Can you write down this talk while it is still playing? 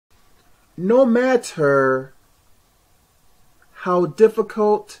no matter how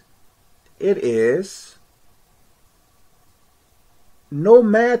difficult it is, no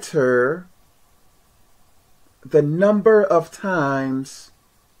matter the number of times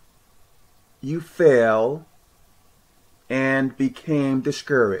you fail and became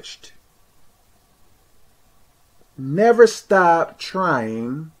discouraged, never stop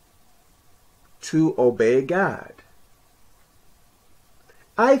trying to obey God.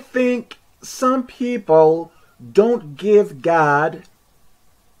 I think some people don't give God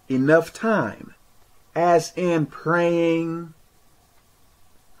enough time, as in praying,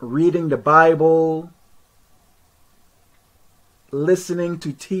 reading the Bible, listening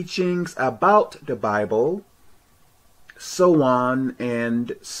to teachings about the Bible, so on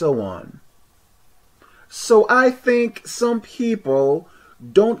and so on. So I think some people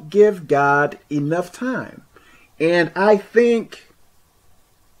don't give God enough time. And I think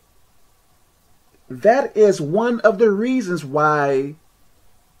that is one of the reasons why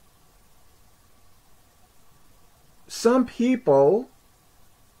some people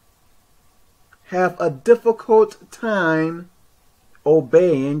have a difficult time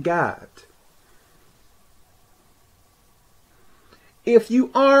obeying God. If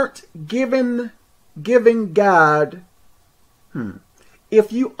you aren't giving God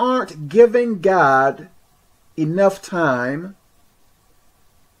enough time,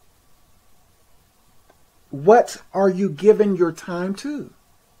 what are you giving your time to?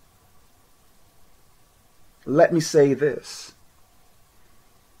 Let me say this.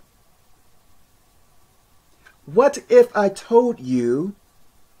 What if I told you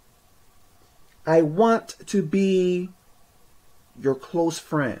I want to be your close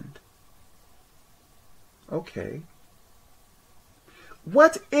friend? Okay.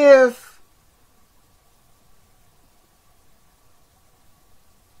 What if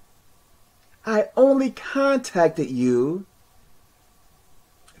I only contacted you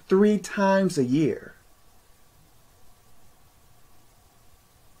 3 times a year?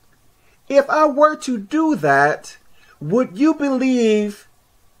 If I were to do that, would you believe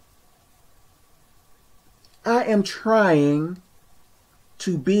I am trying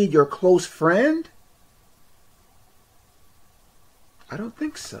to be your close friend? I don't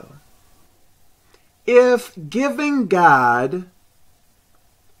think so. If giving God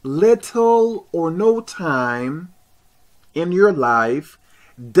little or no time in your life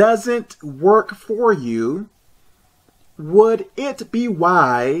doesn't work for you, would it be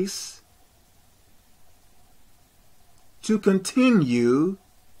wise to continue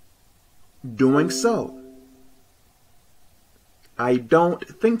doing so? I don't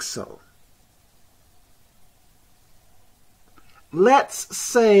think so. Let's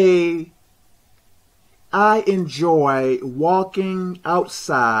say I enjoy walking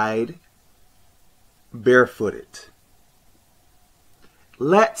outside barefooted.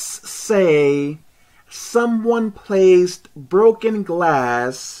 Let's say someone placed broken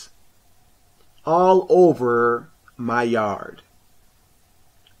glass all over my yard.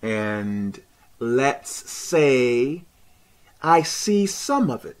 And let's say I see some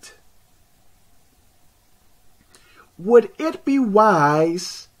of it. Would it be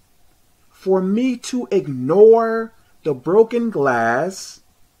wise for me to ignore the broken glass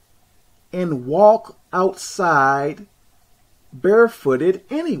and walk outside barefooted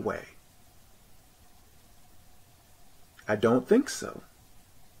anyway? I don't think so.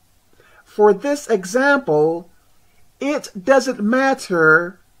 For this example, it doesn't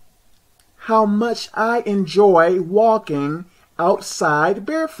matter how much I enjoy walking outside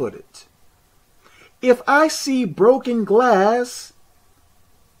barefooted. If I see broken glass,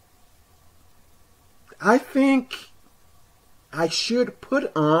 I think I should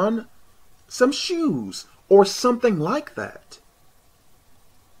put on some shoes or something like that.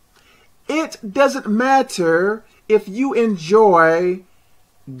 It doesn't matter if you enjoy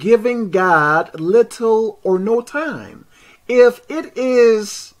giving God little or no time. If it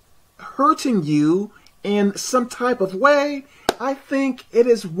is hurting you in some type of way, I think it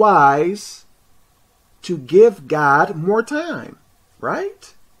is wise to give God more time,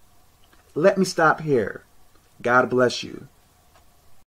 right? Let me stop here. God bless you.